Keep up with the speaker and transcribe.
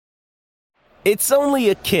It's only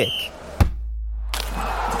a kick,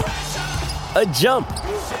 a jump,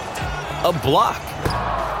 a block.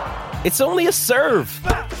 It's only a serve.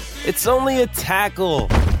 It's only a tackle,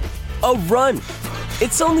 a run.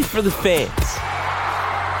 It's only for the fans.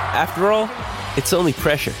 After all, it's only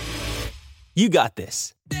pressure. You got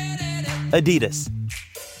this. Adidas.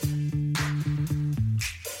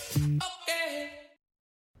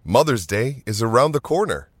 Mother's Day is around the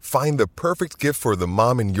corner. Find the perfect gift for the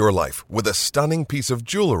mom in your life with a stunning piece of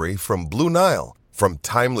jewelry from Blue Nile. From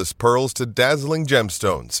timeless pearls to dazzling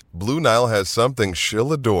gemstones, Blue Nile has something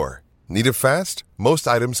she'll adore. Need it fast? Most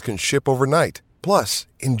items can ship overnight. Plus,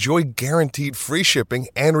 enjoy guaranteed free shipping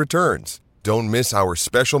and returns. Don't miss our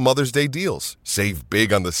special Mother's Day deals. Save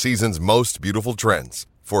big on the season's most beautiful trends.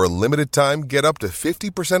 For a limited time, get up to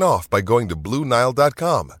 50% off by going to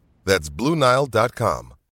BlueNile.com. That's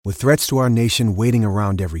BlueNile.com. With threats to our nation waiting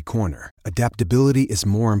around every corner, adaptability is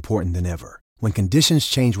more important than ever. When conditions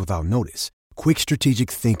change without notice, quick strategic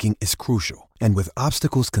thinking is crucial. And with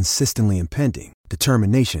obstacles consistently impending,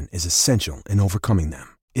 determination is essential in overcoming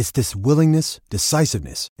them. It's this willingness,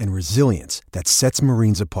 decisiveness, and resilience that sets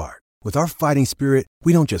Marines apart. With our fighting spirit,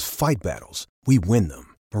 we don't just fight battles, we win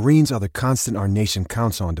them. Marines are the constant our nation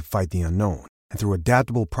counts on to fight the unknown. And through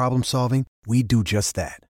adaptable problem solving, we do just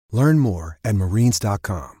that. Learn more at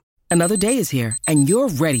marines.com. Another day is here, and you're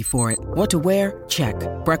ready for it. What to wear? Check.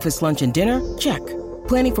 Breakfast, lunch, and dinner? Check.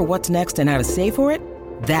 Planning for what's next and how to save for it?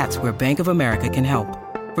 That's where Bank of America can help.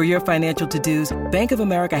 For your financial to-dos, Bank of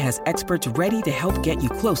America has experts ready to help get you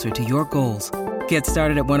closer to your goals. Get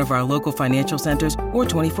started at one of our local financial centers or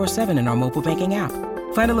 24/7 in our mobile banking app.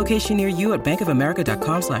 Find a location near you at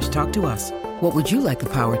bankofamerica.com/talktous. What would you like the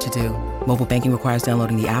power to do? Mobile banking requires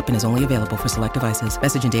downloading the app and is only available for select devices.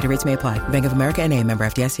 Message and data rates may apply. Bank of America N.A., member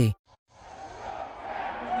FDIC.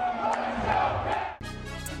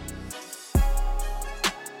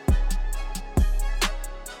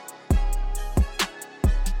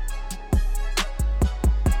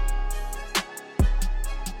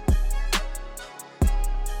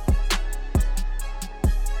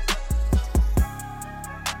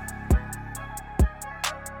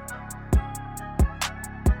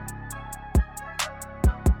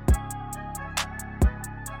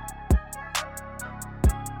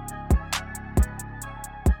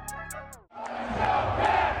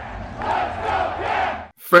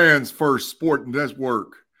 Fans First Sport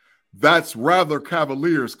Network. That's Rather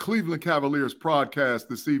Cavaliers, Cleveland Cavaliers podcast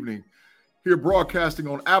this evening. Here broadcasting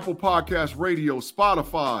on Apple Podcast Radio,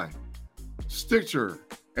 Spotify, Stitcher,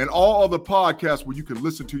 and all other podcasts where you can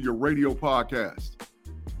listen to your radio podcast.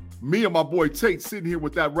 Me and my boy Tate sitting here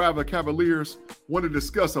with that Rather Cavaliers want to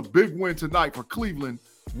discuss a big win tonight for Cleveland,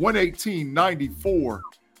 118-94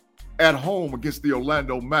 at home against the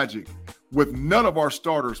Orlando Magic with none of our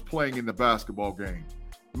starters playing in the basketball game.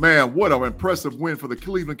 Man, what an impressive win for the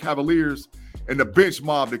Cleveland Cavaliers and the bench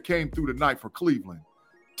mob that came through tonight for Cleveland.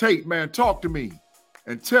 Tate, man, talk to me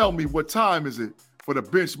and tell me what time is it for the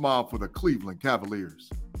bench mob for the Cleveland Cavaliers?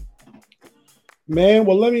 Man,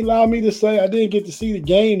 well, allow me to say I didn't get to see the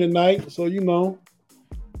game tonight, so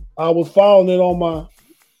I was following it on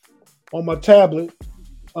my tablet.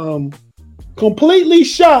 Completely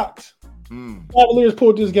shocked. Cavaliers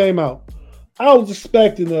pulled this game out. I was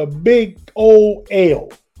expecting a big old L.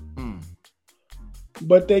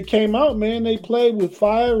 But they came out, man. They played with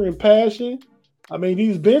fire and passion. I mean,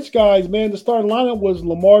 these bench guys, man, the starting lineup was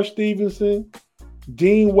Lamar Stevenson,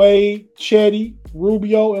 Dean Wade, Chetty,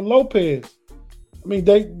 Rubio, and Lopez. I mean,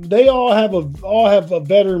 they all have a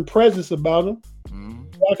veteran presence about them.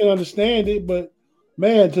 I can understand it, but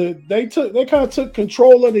man, they kind of took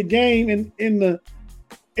control of the game in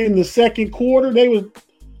the second quarter. They was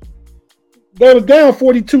down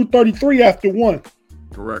 42-33 after one.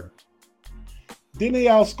 Correct. Then they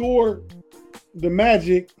outscored the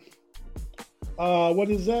Magic. What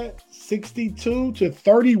is that?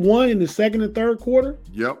 62-31 in the second and third quarter.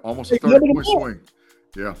 Yep, almost a 30-point swing.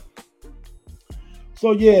 Yeah.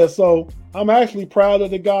 So I'm actually proud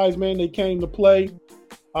of the guys, man. They came to play.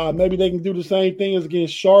 Maybe they can do the same thing as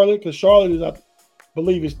against Charlotte, because Charlotte is, I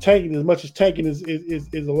believe, is tanking as much as tanking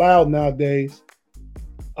is allowed nowadays.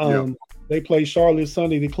 They play Charlotte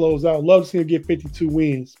Sunday to close out. Love to see them get 52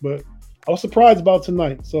 wins, but I was surprised about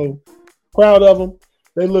tonight. So proud of them.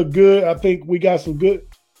 They look good. I think we got some good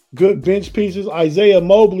bench pieces. Isaiah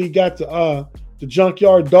Mobley got the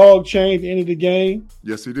junkyard dog chain at the end of the game.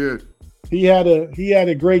 Yes, he did. He had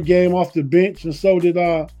a great game off the bench, and so did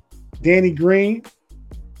Danny Green,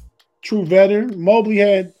 true veteran.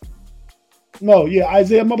 Isaiah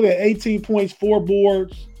Mobley had 18 points, 4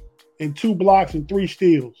 boards, and 2 blocks and 3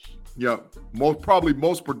 steals. Yeah,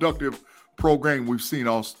 most productive pro game we've seen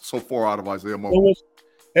so far out of Isaiah Mobley.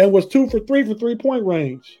 And was 2 for 3 for 3-point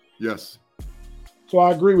range. Yes. So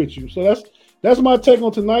I agree with you. So that's my take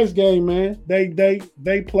on tonight's game, man. They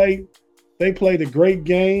played a great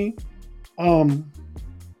game.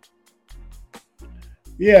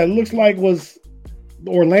 Yeah, it looks like was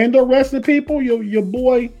Orlando resting people. Your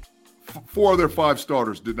boy. 4 of their 5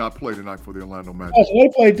 starters did not play tonight for the Orlando Magic. Oh, so they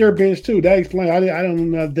played their bench too. That explains. I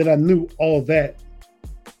don't know that I knew all that.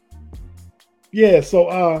 Yeah.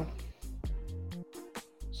 So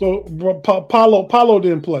Paulo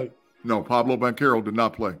didn't play. No, Pablo Banchero did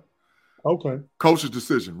not play. Okay. Coach's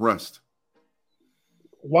decision, rest.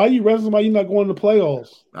 Why you resting somebody you're not going to the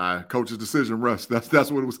playoffs? Coach's decision, rest.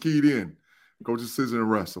 That's what it was keyed in. Coach's decision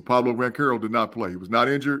and rest. So Pablo Banchero did not play. He was not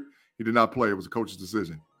injured. He did not play. It was a coach's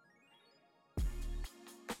decision.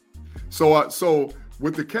 So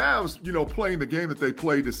with the Cavs, playing the game that they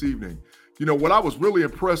played this evening, what I was really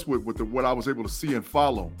impressed with what I was able to see and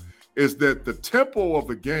follow is that the tempo of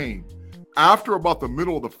the game after about the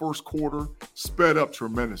middle of the first quarter sped up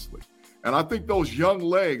tremendously. And I think those young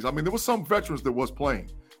legs, there was some veterans that was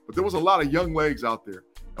playing, but there was a lot of young legs out there.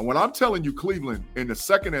 And when I'm telling you, Cleveland in the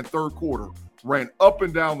second and third quarter ran up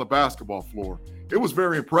and down the basketball floor, it was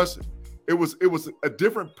very impressive. It was a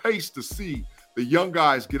different pace to see the young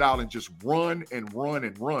guys get out and just run and run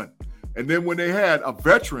and run. And then when they had a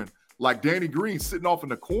veteran like Danny Green sitting off in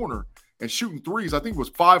the corner and shooting threes, I think it was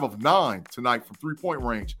 5 of 9 tonight from three-point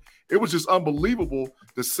range. It was just unbelievable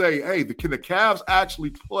to say, hey, can the Cavs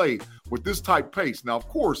actually play with this type pace? Now, of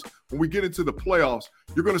course, when we get into the playoffs,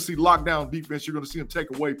 you're going to see lockdown defense. You're going to see them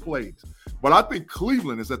take away plays. But I think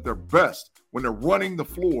Cleveland is at their best when they're running the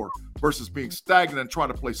floor versus being stagnant and trying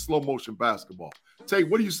to play slow-motion basketball. Tate,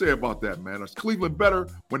 what do you say about that, man? Is Cleveland better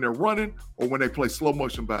when they're running or when they play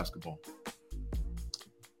slow-motion basketball?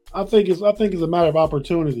 I think it's a matter of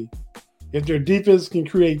opportunity. If their defense can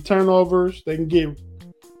create turnovers, they can get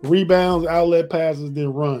rebounds, outlet passes,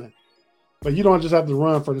 then run. But you don't just have to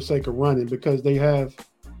run for the sake of running because they have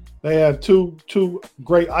two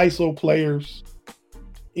great ISO players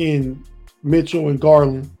in Mitchell and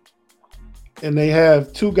Garland. And they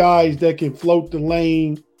have 2 guys that can float the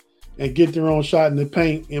lane and get their own shot in the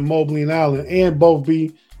paint in Mobley and Allen, and both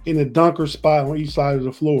be in the dunker spot on each side of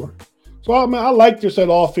the floor. So I like their set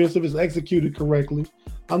offense if it's executed correctly.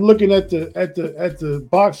 I'm looking at the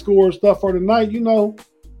box score stuff for tonight.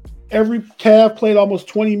 Every Cav played almost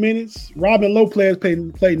 20 minutes. Robin Lopez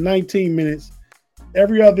played 19 minutes.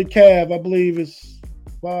 Every other Cav, I believe, is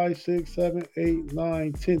 5, 6, 7, 8,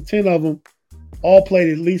 9, 10 of them all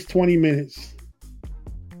played at least 20 minutes.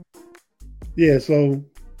 Yeah, so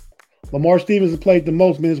Lamar Stevenson played the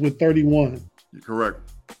most minutes with 31. You're correct.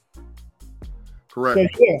 But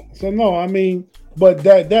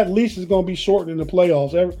that leash is going to be shortened in the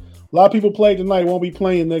playoffs. A lot of people played tonight won't be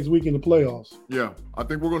playing next week in the playoffs. Yeah, I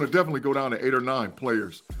think we're going to definitely go down to 8 or 9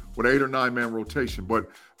 players with an 8 or 9 man rotation. But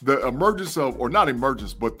the emergence of, or not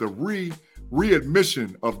emergence, but the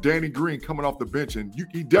readmission of Danny Green coming off the bench, and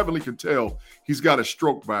he definitely can tell he's got a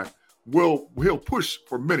stroke back. He'll push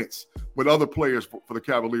for minutes with other players for the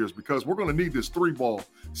Cavaliers because we're going to need this 3-ball,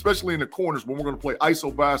 especially in the corners when we're going to play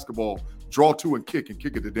ISO basketball, draw 2 and kick it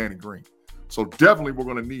to Danny Green. So definitely we're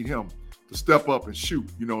going to need him to step up and shoot,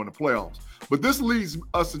 in the playoffs. But this leads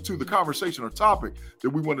us into the conversation or topic that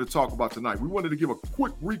we wanted to talk about tonight. We wanted to give a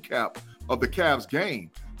quick recap of the Cavs game.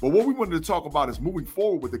 But what we wanted to talk about is moving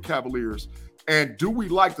forward with the Cavaliers, and do we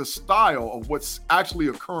like the style of what's actually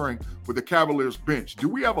occurring with the Cavaliers bench? Do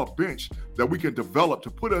we have a bench that we can develop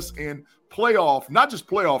to put us in playoff, not just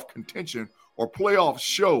playoff contention or playoff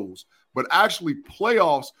shows, but actually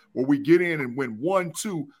playoffs where we get in and win 1,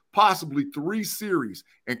 2, possibly 3 series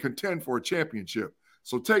and contend for a championship?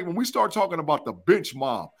 So, Tate, when we start talking about the bench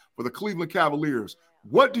mob for the Cleveland Cavaliers,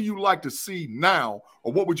 what do you like to see now,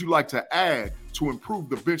 or what would you like to add to improve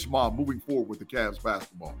the bench mob moving forward with the Cavs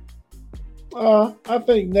basketball? I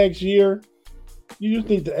think next year you just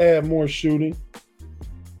need to add more shooting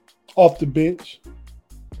off the bench.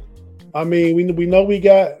 We know we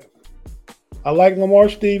got. I like Lamar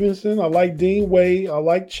Stevenson. I like Dean Wade. I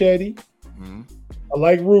like Chetty. Mm-hmm. I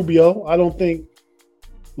like Rubio. I don't think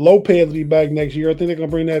Lopez will be back next year. I think they're going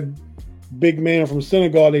to bring that big man from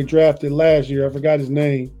Senegal they drafted last year. I forgot his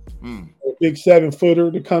name. A big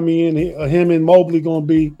 7-footer to come in. Him and Mobley going to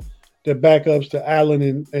be the backups to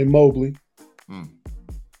Allen and Mobley.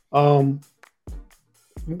 I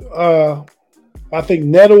think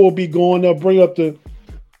Neto will be going up, bring up the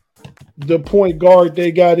point guard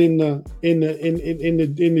they got in the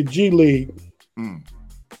G League.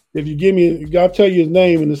 If you give me, I'll tell you his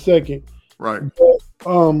name in a second. Right. But,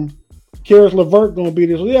 Karis LeVert going to be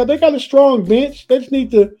there. So yeah, they got a strong bench. They just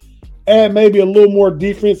need to add maybe a little more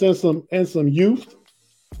defense and some youth.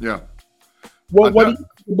 Yeah. What do you think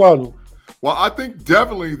about them? Well, I think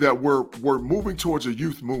definitely that we're moving towards a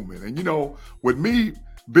youth movement. And, you know, with me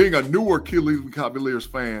being a newer Cleveland Cavaliers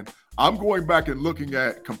fan, I'm going back and looking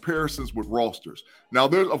at comparisons with rosters. Now,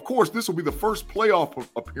 of course, this will be the first playoff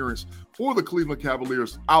appearance for the Cleveland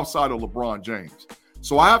Cavaliers outside of LeBron James.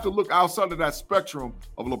 So I have to look outside of that spectrum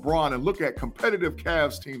of LeBron and look at competitive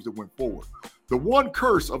Cavs teams that went forward. The one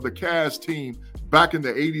curse of the Cavs team back in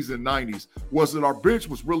the 80s and 90s was that our bench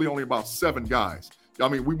was really only about 7 guys. I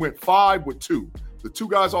mean, we went 5 with 2. The 2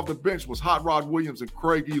 guys off the bench was Hot Rod Williams and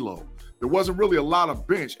Craig Elo. There wasn't really a lot of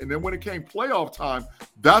bench. And then when it came playoff time,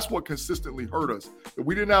 that's what consistently hurt us. That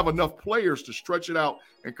we didn't have enough players to stretch it out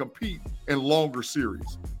and compete in longer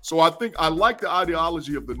series. So I think I like the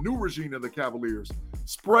ideology of the new regime of the Cavaliers,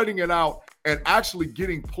 spreading it out and actually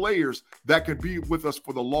getting players that can be with us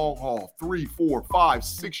for the long haul, 3, 4, 5,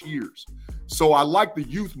 6 years. So I like the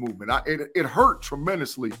youth movement. It hurt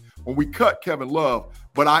tremendously when we cut Kevin Love,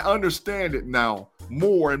 but I understand it now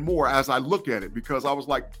more and more as I look at it, because I was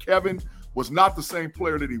like, Kevin was not the same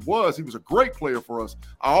player that he was. He was a great player for us.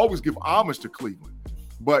 I always give homage to Cleveland,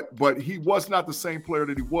 but he was not the same player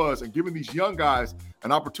that he was. And giving these young guys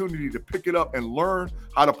an opportunity to pick it up and learn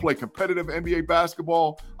how to play competitive NBA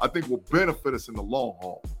basketball, I think will benefit us in the long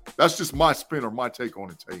haul. That's just my spin or my take on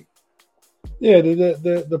it, Tate. Yeah,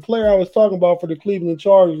 the player I was talking about for the Cleveland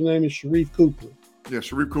Chargers, his name is Sharif Cooper. Yeah,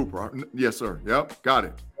 Sharif Cooper. Yes, sir. Yep, got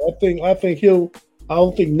it. I think I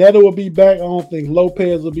don't think Neto will be back. I don't think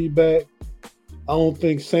Lopez will be back. I don't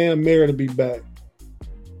think Sam Merritt will be back.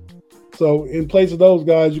 So in place of those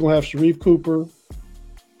guys, you're going to have Sharif Cooper.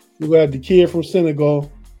 You're going to have the kid from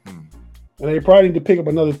Senegal. And they probably need to pick up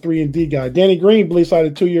another 3-and-D guy. Danny Green signed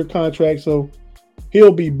a 2-year contract, so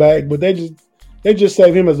he'll be back. But they just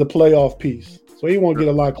save him as a playoff piece. So he won't get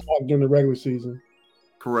a lot of clock during the regular season.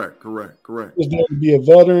 Correct. Just there to be a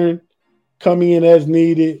veteran, coming in as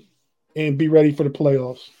needed, and be ready for the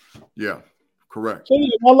playoffs. Yeah, correct. So yeah,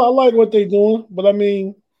 I like what they're doing, but I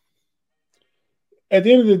mean, at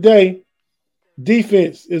the end of the day,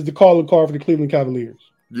 defense is the calling card for the Cleveland Cavaliers.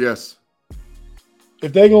 Yes.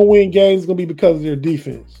 If they're going to win games, it's going to be because of their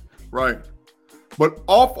defense. Right. But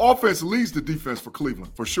offense leads the defense for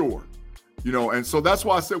Cleveland, for sure. You know, and so that's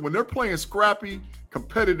why I said when they're playing scrappy,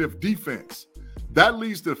 competitive defense, that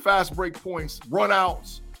leads to fast break points, run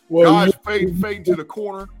outs, guys fading to the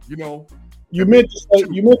corner, you know. You meant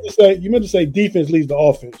to say defense leads the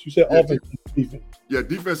offense. You said offense leads defense. Yeah,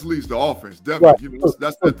 defense leads the offense. Definitely. Right. You know,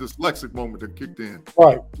 that's that dyslexic moment that kicked in.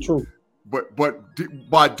 Right, true. But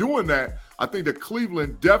by doing that, I think that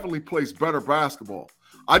Cleveland definitely plays better basketball.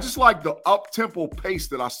 I just like the up-tempo pace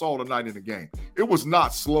that I saw tonight in the game. It was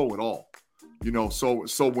not slow at all. You know, so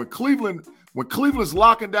when Cleveland's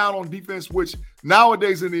locking down on defense, which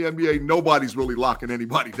nowadays in the NBA, nobody's really locking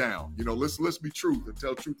anybody down. You know, let's be truth and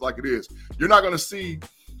tell truth like it is. You're not going to see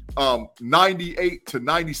 98 to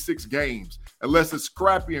 96 games unless it's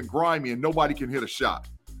scrappy and grimy and nobody can hit a shot.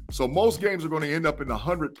 So most games are going to end up in a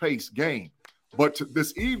 100-pace game. But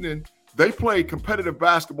this evening, they played competitive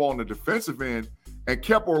basketball on the defensive end and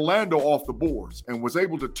kept Orlando off the boards and was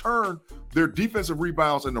able to turn their defensive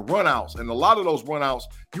rebounds into runouts. And a lot of those runouts,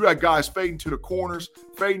 you had guys fading to the corners,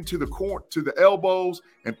 fading to the elbows,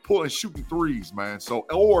 and shooting threes, man. So,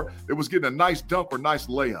 or it was getting a nice dunk or nice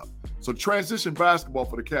layup. So transition basketball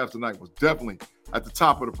for the Cavs tonight was definitely at the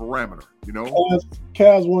top of the parameter, you know?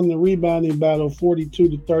 Cavs won the rebounding battle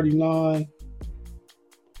 42-39.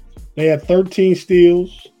 They had 13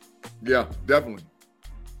 steals. Yeah, definitely.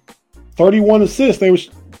 31 assists. They were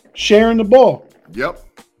sharing the ball. Yep,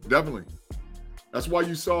 definitely. That's why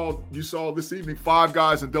you saw this evening 5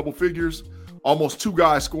 guys in double figures, almost 2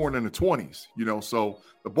 guys scoring in the 20s. You know, so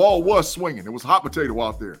the ball was swinging. It was hot potato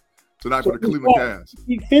out there tonight for the Cleveland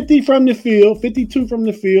Cavs. 50 from the field, 52 from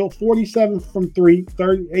the field, 47 from 3,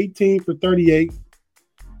 18 for 38,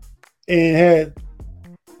 and had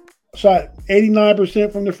shot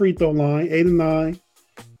 89% from the free throw line, 8 of 9.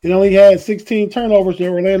 And only had 16 turnovers in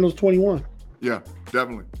Orlando's 21. Yeah,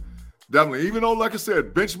 definitely. Even though, like I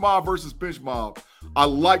said, bench mob versus bench mob, I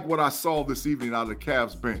like what I saw this evening out of the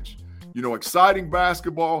Cavs bench. You know, exciting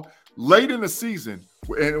basketball late in the season.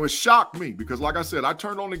 And it shocked me because, like I said, I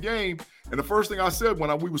turned on the game, and the first thing I said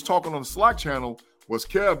when we was talking on the Slack channel was,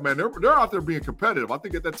 Kev, man, they're out there being competitive. I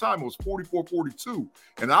think at that time it was 44-42.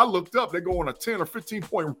 And I looked up, they go on a 10 or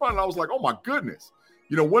 15-point run, and I was like, oh, my goodness.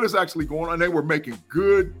 what is actually going on? And they were making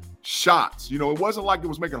good shots. It wasn't like it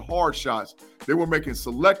was making hard shots. They were making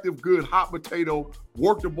selective, good, hot potato,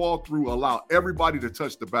 work the ball through, allow everybody to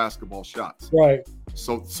touch the basketball shots. Right.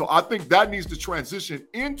 So I think that needs to transition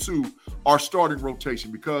into our starting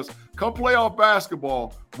rotation, because come playoff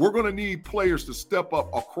basketball, we're going to need players to step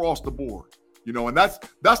up across the board. And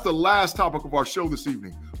that's the last topic of our show this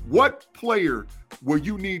evening. What player will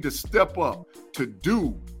you need to step up to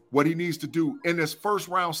do what he needs to do in this first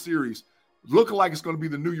round series, looking like it's going to be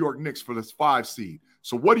the New York Knicks for this 5 seed?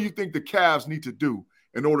 So what do you think the Cavs need to do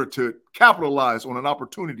in order to capitalize on an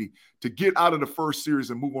opportunity to get out of the first series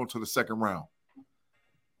and move on to the second round?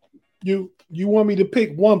 You want me to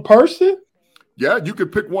pick one person? Yeah, you can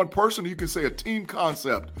pick one person. Or you can say a team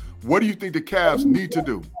concept. What do you think the Cavs need to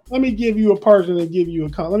do? Let me give you a person and give you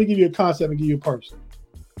let me give you a concept and give you a person.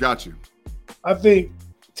 Got you. I think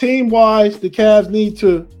team-wise, the Cavs need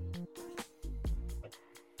to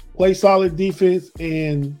play solid defense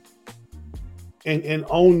and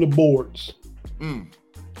own the boards.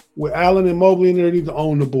 With Allen and Mobley in there, they need to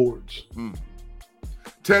own the boards.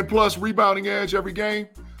 10-plus rebounding edge every game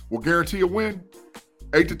will guarantee a win.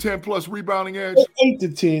 8 to 10-plus rebounding edge. 8 to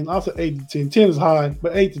 10. I'll say 8 to 10. 10 is high,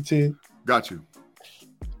 but 8 to 10. Got you.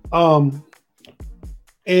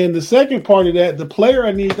 And the second part of that, the player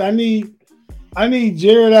I need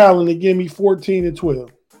Jared Allen to give me 14 and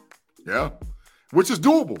 12. Yeah, which is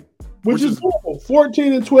doable. Which is doable.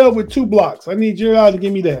 14 and 12 with 2 blocks. I need Jared Allen to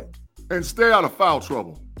give me that. And stay out of foul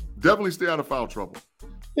trouble. Definitely stay out of foul trouble.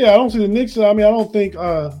 Yeah, I don't see the Knicks. I don't think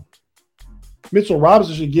Mitchell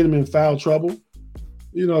Robinson should get him in foul trouble.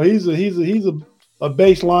 He's a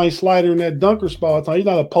baseline slider in that dunker spot. He's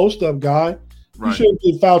not a post-up guy. Right. You shouldn't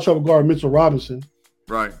get foul trouble guard Mitchell Robinson.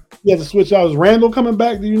 Right. He has to switch out. Is Randall coming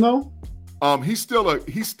back? Do you know? He's still a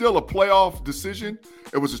playoff decision.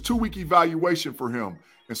 It was a 2-week evaluation for him,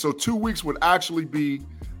 and so 2 weeks would actually be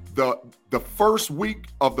the first week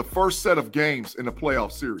of the first set of games in the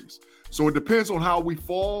playoff series. So it depends on how we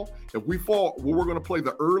fall. If we fall, we're going to play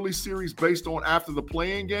the early series based on after the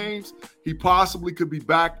play-in games. He possibly could be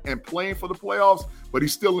back and playing for the playoffs, but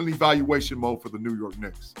he's still in evaluation mode for the New York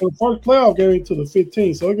Knicks. The first playoff game to the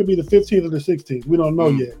 15th, so it could be the 15th or the 16th. We don't know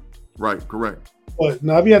yet. Right, correct. But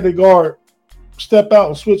now if he had to step out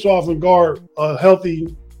and switch off and guard a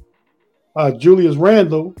healthy Julius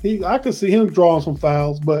Randle, I could see him drawing some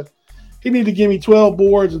fouls, but he need to give me 12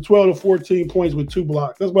 boards and 12 to 14 points with 2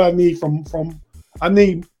 blocks. That's what I need I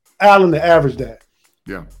need Allen to average that.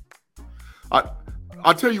 Yeah.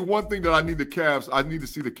 I'll tell you one thing that I need to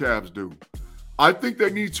see the Cavs do. I think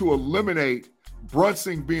they need to eliminate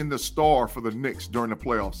Brunson being the star for the Knicks during the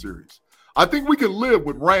playoff series. I think we can live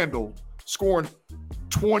with Randle scoring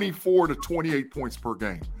 24 to 28 points per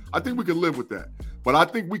game. I think we can live with that. But I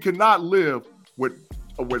think we cannot live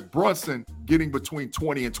with Brunson getting between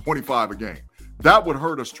 20 and 25 a game. That would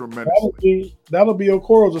hurt us tremendously. That'll be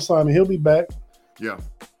Okoro's assignment. He'll be back. Yeah.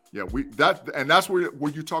 That's where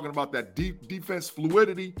you're talking about that deep defense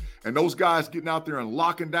fluidity and those guys getting out there and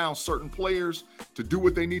locking down certain players to do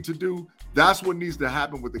what they need to do. That's what needs to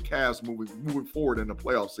happen with the Cavs moving forward in the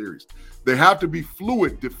playoff series. They have to be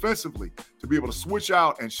fluid defensively to be able to switch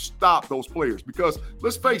out and stop those players, because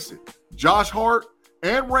let's face it, Josh Hart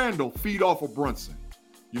and Randall feed off of Brunson.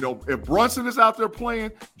 If Brunson is out there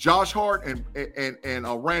playing, Josh Hart and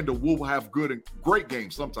Randall will have good and great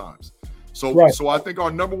games sometimes. So I think our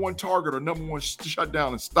number one target or number one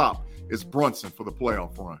shutdown and stop is Brunson for the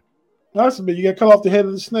playoff run. Possibly, you got to cut off the head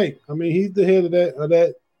of the snake. I mean, he's the head of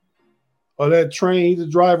that train. He's the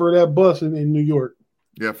driver of that bus in New York.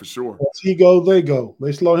 Yeah, for sure. As he goes, they go.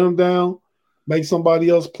 They slow him down, make somebody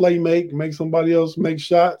else make somebody else make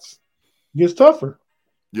shots. It gets tougher.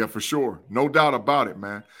 Yeah, for sure. No doubt about it,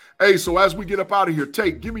 man. Hey, so as we get up out of here,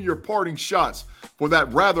 Tate, give me your parting shots for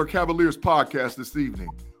that Rather Cavaliers podcast this evening.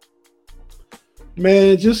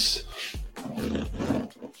 Man, just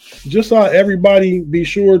everybody be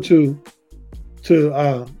sure to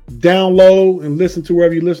download and listen to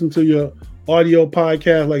wherever you listen to your audio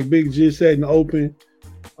podcast, like Big G said in the open,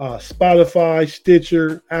 Spotify,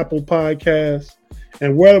 Stitcher, Apple Podcasts,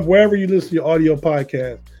 and wherever you listen to your audio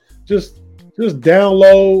podcast. Just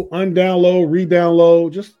download, undownload,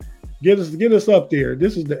 re-download. Just get us up there.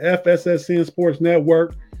 This is the FSSN Sports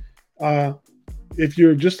Network. If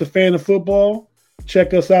you're just a fan of football,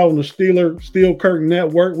 check us out on the Steel Curtain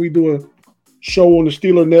Network. We do a show on the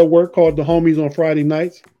Steeler Network called The Homies on Friday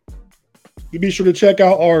nights. You be sure to check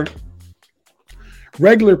out our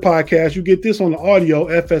regular podcast. You get this on the audio,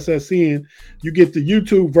 FSSN. You get the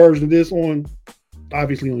YouTube version of this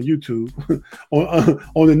obviously on YouTube,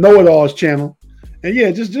 on the Know It Alls channel. And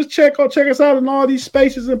yeah, just check us out in all these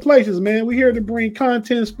spaces and places, man. We're here to bring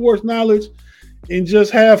content, sports knowledge, and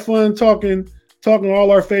just have fun talking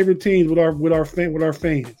all our favorite teams with our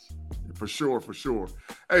fans. For sure.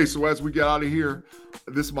 Hey, so as we get out of here,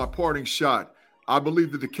 this is my parting shot. I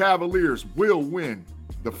believe that the Cavaliers will win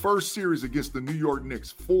the first series against the New York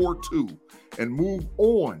Knicks 4-2 and move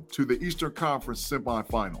on to the Eastern Conference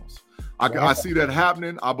semifinals. I see that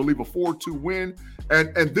happening. I believe a 4-2 win.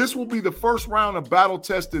 And this will be the first round of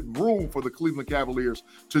battle-tested room for the Cleveland Cavaliers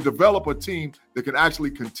to develop a team that can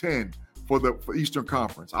actually contend for Eastern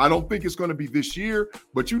Conference. I don't think it's going to be this year,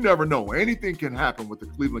 but you never know. Anything can happen with the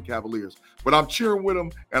Cleveland Cavaliers. But I'm cheering with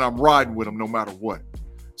them, and I'm riding with them no matter what.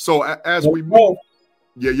 So as we move,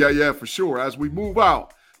 for sure. As we move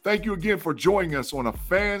out, thank you again for joining us on a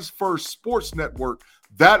Fans First Sports Network,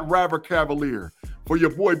 That Rapper Cavalier. For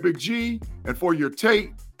your boy Big G and for your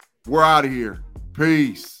Tate, we're out of here.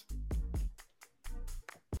 Peace.